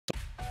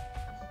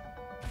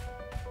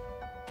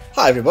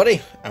Hi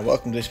everybody, and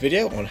welcome to this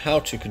video on how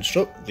to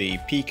construct the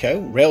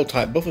Peco rail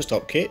type buffer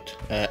stop kit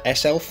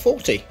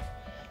SL-40.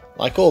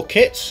 Like all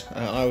kits,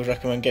 I would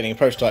recommend getting a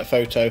prototype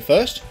photo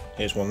first.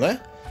 Here's one there,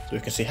 so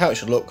we can see how it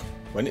should look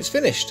when it's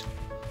finished.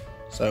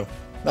 So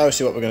now we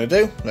see what we're going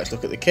to do. Let's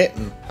look at the kit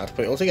and how to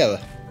put it all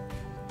together.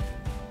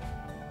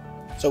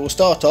 So we'll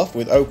start off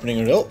with opening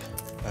it up.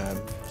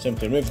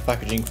 Simply remove the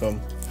packaging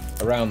from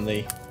around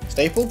the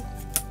staple,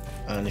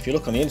 and if you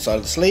look on the inside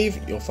of the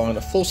sleeve, you'll find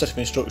a full set of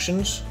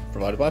instructions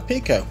provided by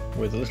Peco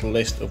with a little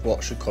list of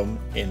what should come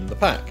in the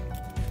pack.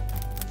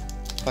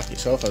 The pack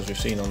itself, as we've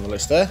seen on the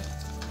list there,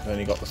 you've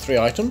only got the 3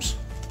 items.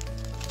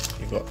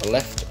 You've got a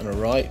left and a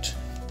right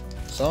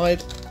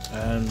side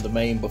and the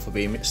main buffer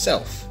beam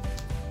itself.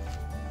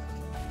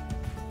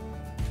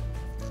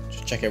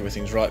 Just check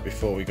everything's right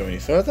before we go any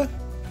further.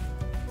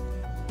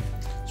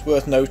 It's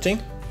worth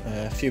noting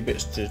a few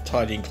bits to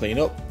tidy and clean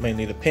up,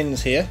 mainly the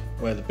pins here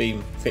where the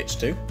beam fits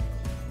to,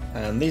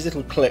 and these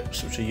little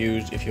clips which are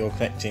used if you're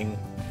connecting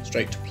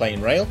straight to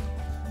plain rail.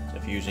 So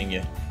if you're using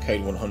your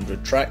code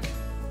 100 track,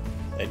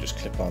 they just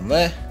clip on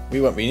there.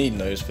 We won't be needing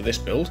those for this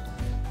build,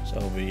 so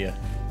I'll be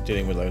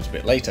dealing with those a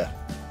bit later.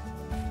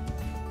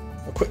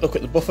 A quick look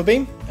at the buffer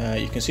beam.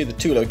 You can see the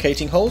 2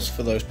 locating holes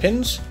for those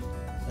pins.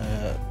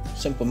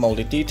 Simple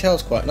moulded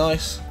details, quite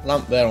nice.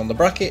 Lamp there on the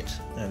bracket,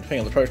 and depending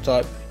on the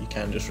prototype you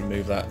can just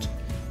remove that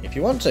if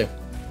you want to.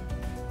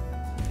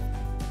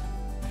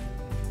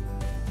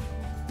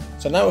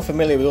 So now we're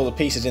familiar with all the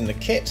pieces in the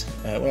kit,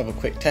 we'll have a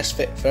quick test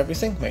fit for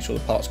everything, make sure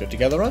the parts go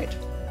together right.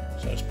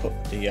 So let's put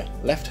the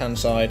left hand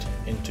side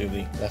into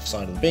the left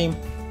side of the beam,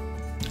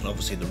 and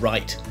obviously the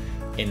right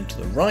into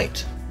the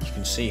right. You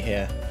can see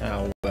here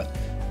how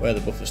where the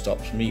buffer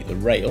stops meet the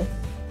rail,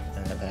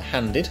 they're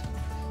handed.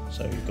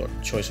 So you've got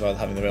a choice of either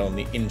having the rail on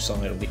the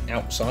inside or the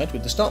outside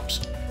with the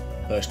stops.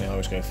 Personally I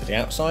always go for the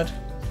outside.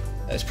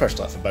 It's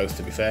prototype for both,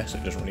 to be fair, so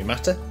it doesn't really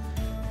matter.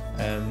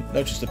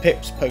 Notice the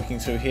pips poking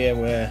through here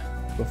where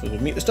buffers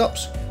will meet the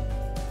stops,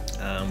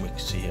 and we can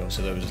see here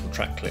also those little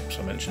track clips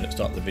I mentioned at the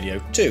start of the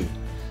video too.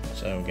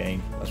 So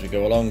again, as we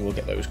go along we'll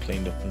get those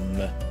cleaned up and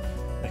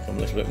make them a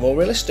little bit more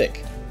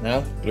realistic. Now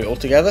glue it all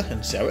together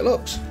and see how it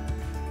looks.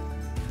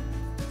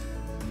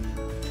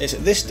 It's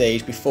at this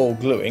stage before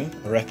gluing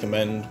I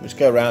recommend we just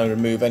go around and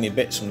remove any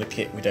bits from the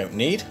kit we don't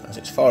need, as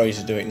it's far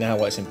easier to do it now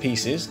while it's in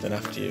pieces than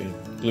after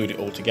you've glued it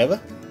all together.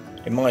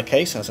 In my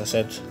case, as I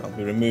said, I'll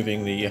be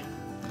removing the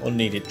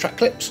unneeded track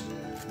clips,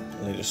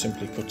 and they just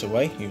simply cut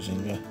away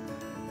using a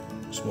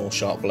small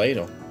sharp blade,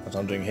 or as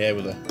I'm doing here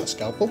with a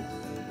scalpel.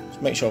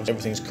 Just make sure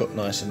everything's cut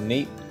nice and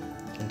neat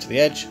into the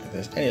edge. If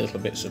there's any little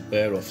bits of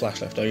burr or flash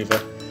left over,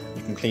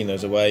 you can clean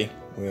those away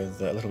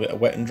with a little bit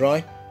of wet and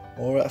dry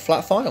or a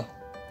flat file.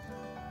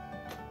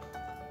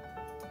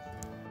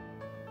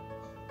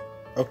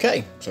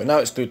 Okay, so now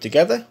it's glued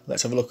together,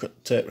 let's have a look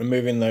at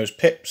removing those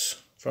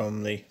pips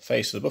from the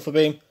face of the buffer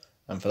beam,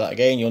 and for that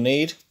again you'll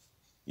need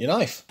your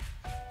knife.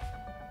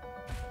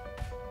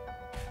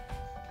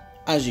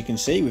 As you can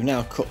see, we've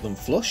now cut them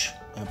flush,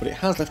 but it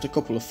has left a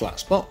couple of flat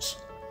spots.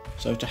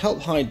 So to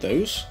help hide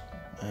those,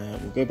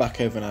 we'll go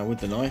back over now with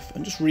the knife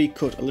and just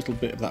recut a little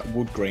bit of that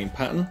wood grain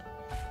pattern.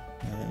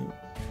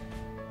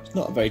 It's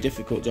not a very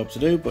difficult job to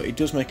do, but it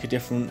does make a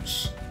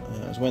difference,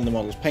 as when the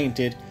model's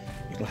painted,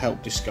 it'll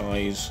help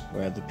disguise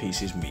where the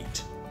pieces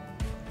meet.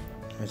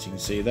 As you can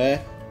see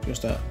there,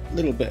 just that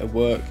little bit of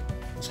work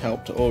has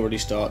helped to already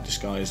start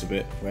disguise a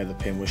bit where the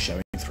pin was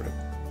showing through.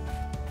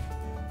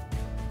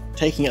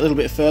 Taking it a little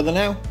bit further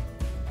now,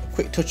 a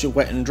quick touch of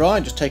wet and dry,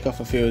 just take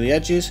off a few of the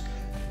edges,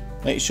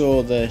 make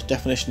sure the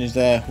definition is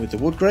there with the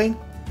wood grain,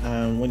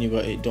 and when you've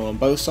got it done on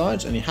both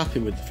sides and you're happy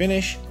with the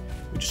finish,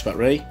 we're just about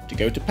ready to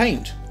go to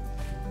paint.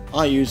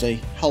 I use a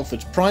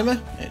Halford's primer,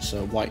 it's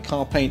a white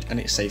car paint and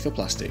it's safe for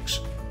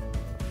plastics.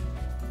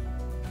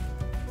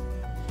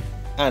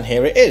 And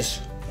here it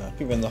is. I've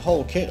given the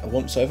whole kit a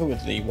once over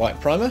with the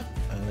white primer,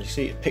 and you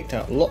see it picked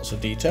out lots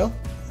of detail,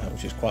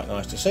 which is quite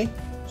nice to see.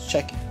 Just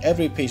check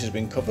every piece has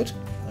been covered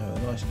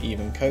with a nice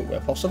even coat where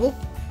possible.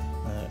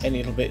 Any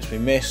little bits we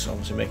miss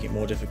obviously make it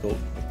more difficult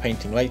with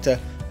painting later,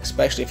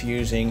 especially if you're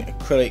using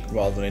acrylic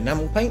rather than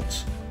enamel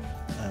paints.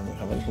 And we'll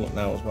have a little look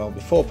now as well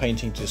before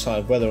painting to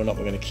decide whether or not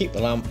we're going to keep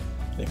the lamp,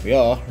 and if we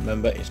are,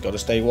 remember it's got to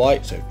stay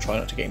white, so try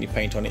not to get any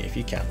paint on it if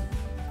you can.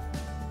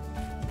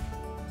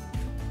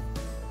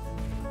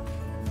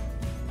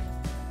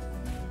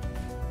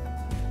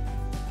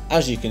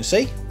 As you can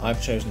see,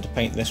 I've chosen to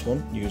paint this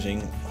one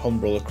using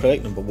Humbrol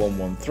acrylic number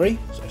 113,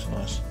 so it's a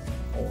nice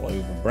all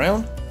over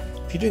brown.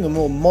 If you're doing a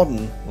more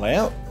modern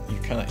layout, you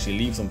can actually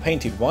leave them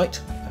painted white.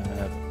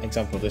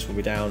 Example of this will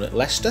be down at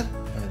Leicester,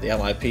 the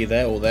LIP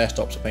there, all their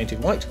stops are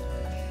painted white.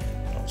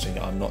 Obviously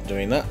I'm not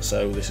doing that,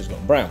 so this has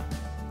gone brown.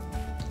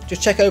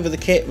 Just check over the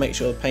kit, make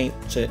sure the paint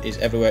is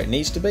everywhere it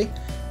needs to be.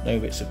 No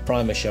bits of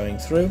primer showing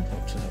through.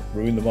 Not to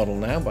ruin the model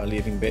now by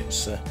leaving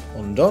bits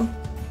undone.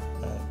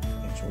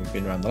 We've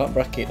been around the lamp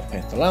bracket, I'll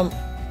paint the lamp,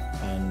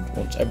 and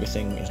once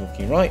everything is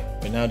looking right,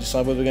 we now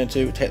decide whether we're going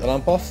to take the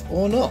lamp off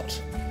or not.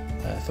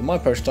 For my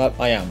prototype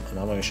I am, and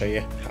I'm going to show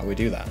you how we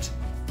do that.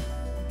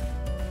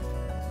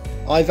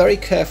 I very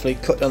carefully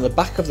cut down the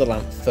back of the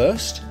lamp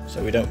first,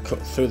 so we don't cut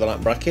through the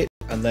lamp bracket,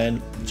 and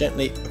then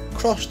gently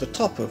across the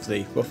top of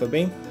the buffer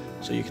beam,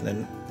 so you can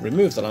then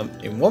remove the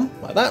lamp in one,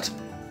 like that.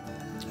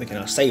 We can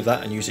now save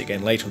that and use it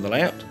again later on the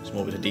layout.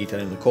 Small bit of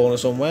detail in the corner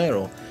somewhere,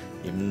 or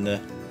even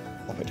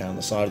pop it down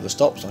the side of the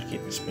stops like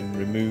it's been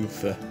removed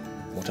for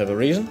whatever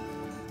reason.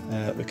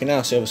 We can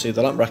now see obviously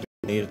the lamp bracket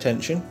need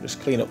attention, just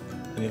clean up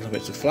any little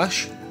bits of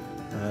flash,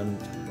 and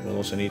we'll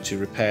also need to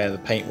repair the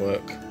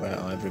paintwork where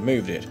I've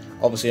removed it.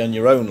 Obviously on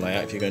your own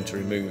layout, if you're going to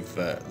remove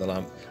the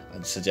lamp,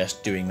 I'd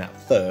suggest doing that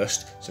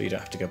first so you don't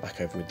have to go back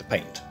over with the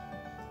paint.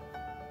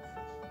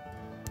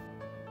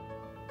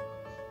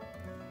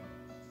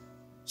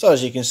 So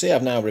as you can see,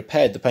 I've now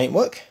repaired the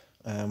paintwork,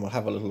 and we'll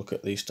have a little look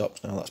at these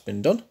stops now that's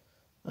been done.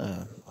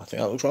 I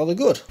think that looks rather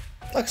good.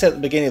 Like I said at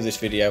the beginning of this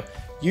video,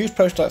 use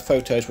prototype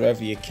photos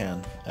wherever you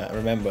can.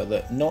 Remember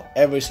that not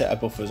every set of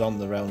buffers on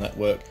the rail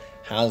network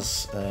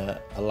has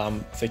a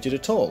lamp fitted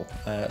at all.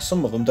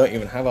 Some of them don't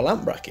even have a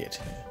lamp bracket.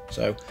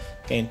 So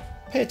again,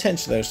 pay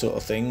attention to those sort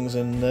of things,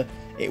 and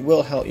it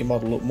will help your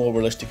model look more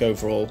realistic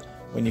overall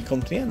when you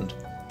come to the end.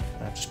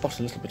 I've just spotted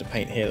a little bit of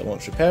paint here that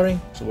wants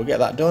repairing, so we'll get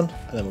that done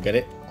and then we'll get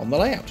it on the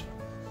layout.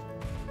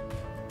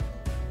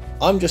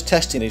 I'm just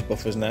testing these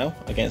buffers now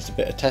against a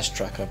bit of test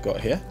track I've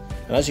got here,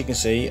 and as you can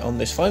see on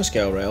this fine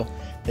scale rail,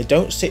 they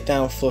don't sit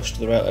down flush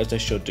to the rail as they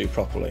should do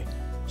properly,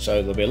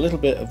 so there'll be a little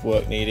bit of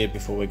work needed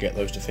before we get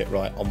those to fit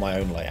right on my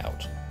own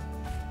layout.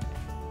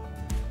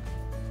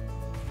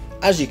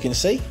 As you can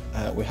see,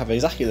 we have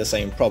exactly the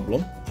same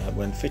problem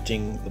when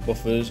fitting the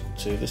buffers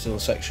to this little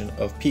section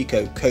of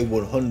Peco Kit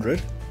 100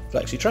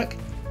 flexi track.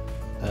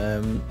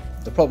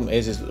 The problem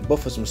is that the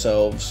buffers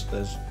themselves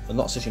they're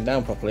not sitting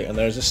down properly, and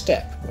there is a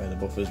step where the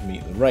buffers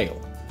meet the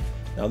rail.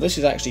 Now this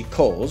is actually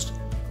caused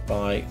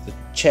by the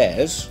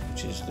chairs,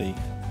 which is the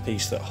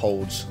piece that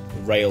holds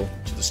the rail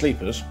to the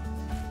sleepers,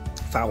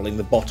 fouling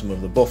the bottom of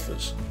the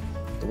buffers.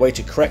 The way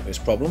to correct this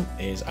problem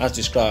is, as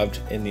described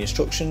in the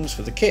instructions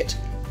for the kit,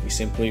 we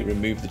simply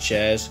remove the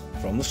chairs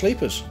from the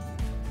sleepers.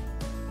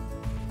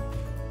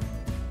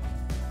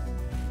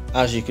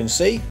 As you can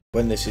see,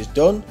 when this is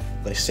done,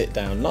 they sit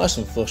down nice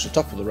and flush to the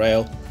top of the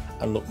rail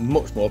and look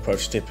much more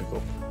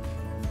prototypical.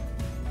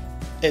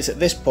 It's at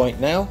this point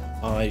now,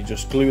 I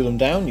just glue them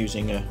down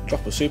using a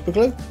drop of super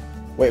glue,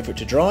 wait for it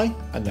to dry,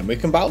 and then we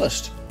can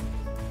ballast.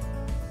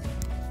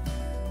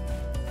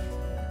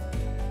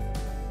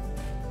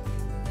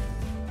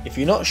 If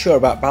you're not sure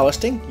about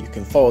ballasting, you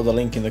can follow the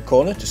link in the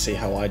corner to see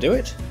how I do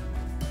it.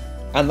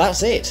 And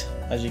that's it.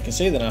 As you can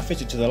see, they're now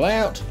fitted to the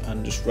layout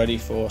and just ready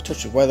for a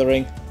touch of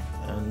weathering,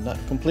 and that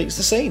completes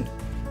the scene.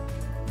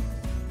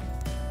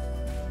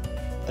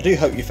 I do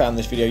hope you found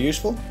this video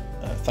useful.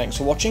 Thanks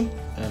for watching,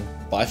 and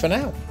bye for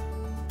now.